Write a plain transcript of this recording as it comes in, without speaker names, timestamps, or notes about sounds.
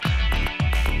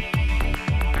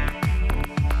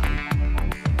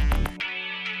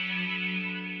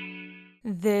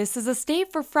This is a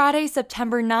State for Friday,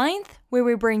 September 9th, where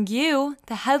we bring you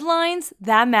the headlines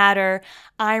that matter.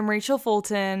 I'm Rachel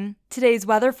Fulton. Today's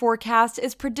weather forecast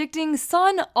is predicting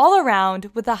sun all around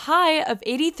with a high of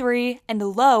 83 and a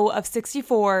low of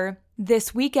 64.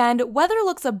 This weekend, weather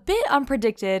looks a bit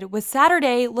unpredicted, with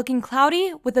Saturday looking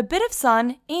cloudy with a bit of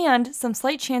sun and some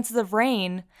slight chances of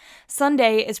rain.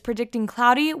 Sunday is predicting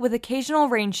cloudy with occasional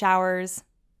rain showers.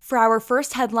 For our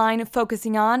first headline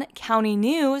focusing on county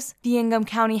news, the Ingham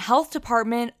County Health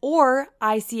Department, or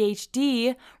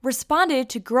ICHD, responded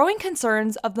to growing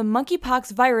concerns of the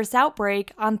monkeypox virus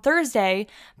outbreak on Thursday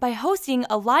by hosting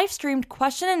a live-streamed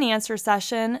question and answer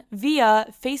session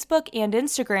via Facebook and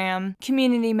Instagram.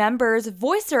 Community members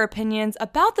voiced their opinions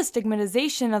about the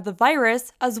stigmatization of the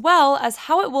virus as well as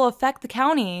how it will affect the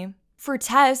county. For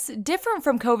tests different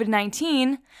from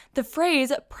COVID-19, the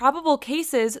phrase probable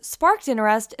cases sparked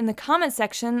interest in the comment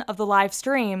section of the live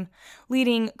stream,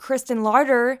 leading Kristen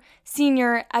Larder,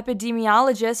 senior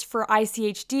epidemiologist for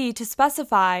ICHD, to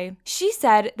specify. She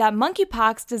said that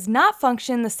monkeypox does not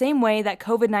function the same way that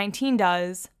COVID-19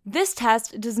 does. This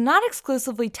test does not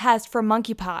exclusively test for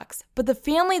monkeypox, but the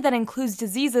family that includes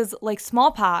diseases like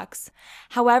smallpox.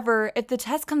 However, if the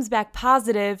test comes back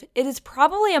positive, it is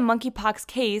probably a monkeypox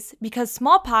case because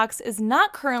smallpox is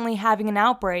not currently having an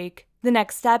outbreak. The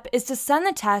next step is to send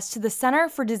the test to the Center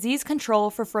for Disease Control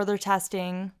for further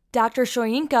testing. Dr.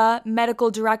 Shoyinka,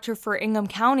 medical director for Ingham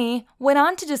County, went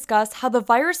on to discuss how the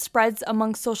virus spreads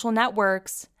among social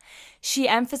networks. She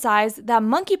emphasized that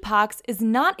monkeypox is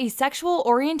not a sexual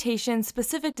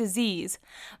orientation-specific disease,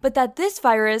 but that this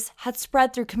virus had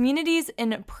spread through communities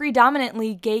in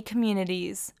predominantly gay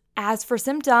communities. As for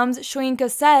symptoms,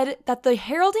 Shoyinka said that the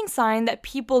heralding sign that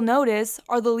people notice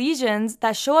are the lesions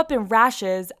that show up in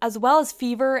rashes as well as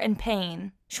fever and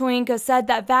pain. Shoyinka said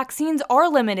that vaccines are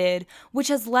limited, which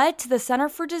has led to the Center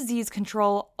for Disease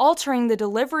Control altering the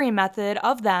delivery method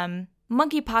of them.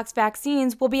 Monkeypox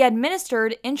vaccines will be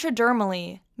administered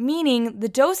intradermally, meaning the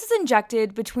dose is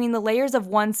injected between the layers of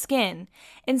one's skin,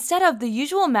 instead of the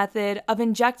usual method of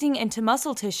injecting into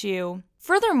muscle tissue.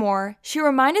 Furthermore, she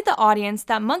reminded the audience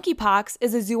that monkeypox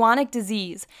is a zoonotic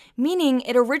disease, meaning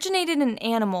it originated in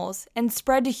animals and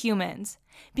spread to humans.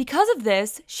 Because of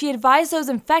this, she advised those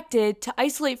infected to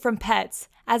isolate from pets,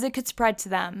 as it could spread to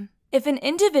them. If an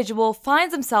individual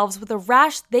finds themselves with a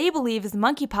rash they believe is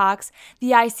monkeypox,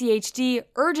 the ICHD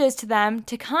urges to them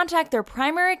to contact their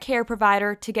primary care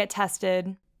provider to get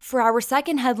tested. For our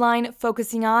second headline,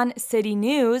 focusing on city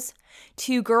news,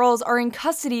 2 girls are in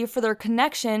custody for their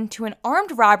connection to an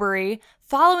armed robbery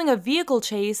following a vehicle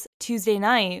chase Tuesday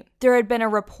night. There had been a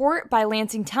report by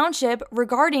Lansing Township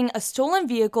regarding a stolen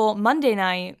vehicle Monday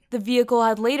night. The vehicle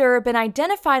had later been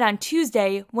identified on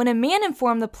Tuesday when a man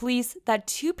informed the police that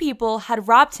 2 people had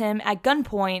robbed him at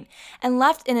gunpoint and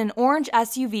left in an orange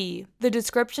SUV. The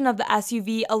description of the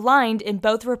SUV aligned in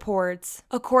both reports.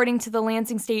 According to the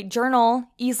Lansing State Journal,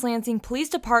 East Lansing Police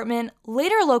Department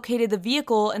later located the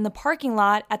vehicle in the parking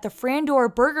lot at the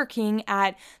Frandor Burger King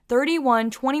at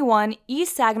 3121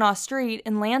 East Saginaw Street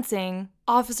in Lansing.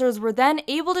 Officers were then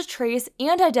able to trace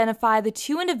and identify the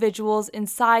 2 individuals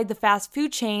inside the fast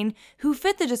food chain who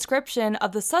fit the description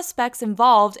of the suspects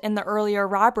involved in the earlier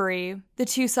robbery. The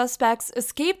 2 suspects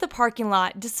escaped the parking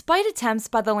lot despite attempts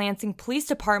by the Lansing Police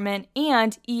Department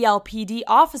and ELPD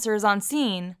officers on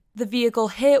scene. The vehicle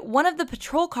hit one of the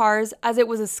patrol cars as it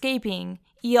was escaping,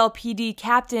 ELPD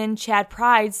Captain Chad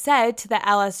Pride said to the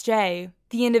LSJ.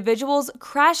 The individuals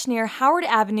crashed near Howard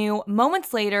Avenue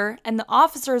moments later, and the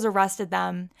officers arrested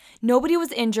them. Nobody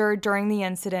was injured during the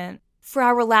incident. For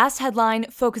our last headline,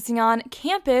 focusing on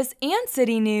campus and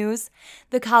city news,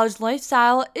 the college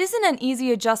lifestyle isn't an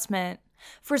easy adjustment.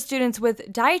 For students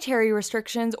with dietary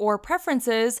restrictions or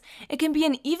preferences, it can be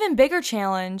an even bigger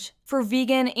challenge. For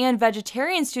vegan and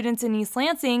vegetarian students in East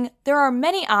Lansing, there are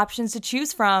many options to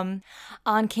choose from.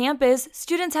 On campus,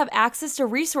 students have access to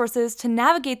resources to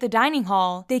navigate the dining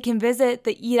hall. They can visit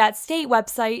the Eat at State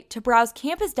website to browse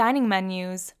campus dining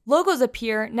menus. Logos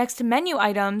appear next to menu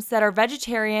items that are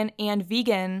vegetarian and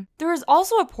vegan. There is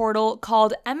also a portal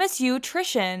called MSU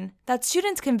Trition that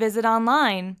students can visit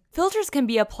online. Filters can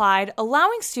be applied,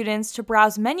 allowing students to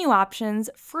browse menu options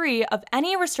free of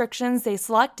any restrictions they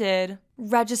selected.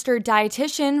 Registered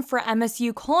dietitian for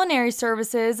MSU Culinary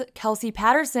Services, Kelsey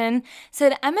Patterson,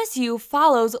 said MSU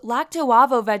follows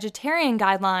lacto-ovo-vegetarian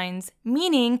guidelines,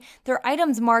 meaning their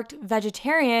items marked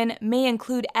vegetarian may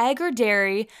include egg or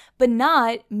dairy, but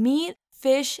not meat,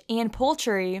 fish, and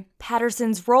poultry.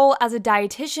 Patterson's role as a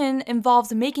dietitian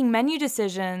involves making menu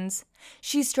decisions.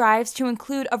 She strives to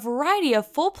include a variety of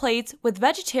full plates with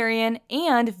vegetarian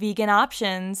and vegan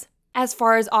options. As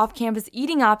far as off-campus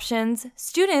eating options,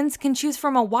 students can choose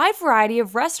from a wide variety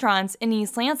of restaurants in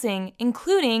East Lansing,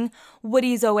 including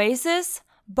Woody's Oasis,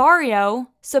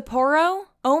 Barrio, Sapporo,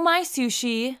 Oh My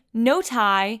Sushi, No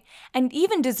Thai, and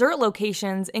even dessert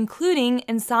locations including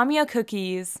Insomnia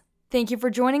Cookies. Thank you for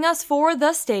joining us for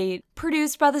The State,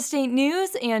 produced by the State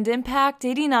News and Impact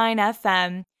 89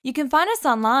 FM. You can find us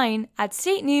online at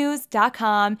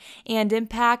statenews.com and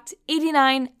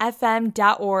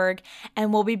impact89fm.org,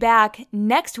 and we'll be back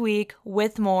next week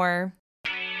with more.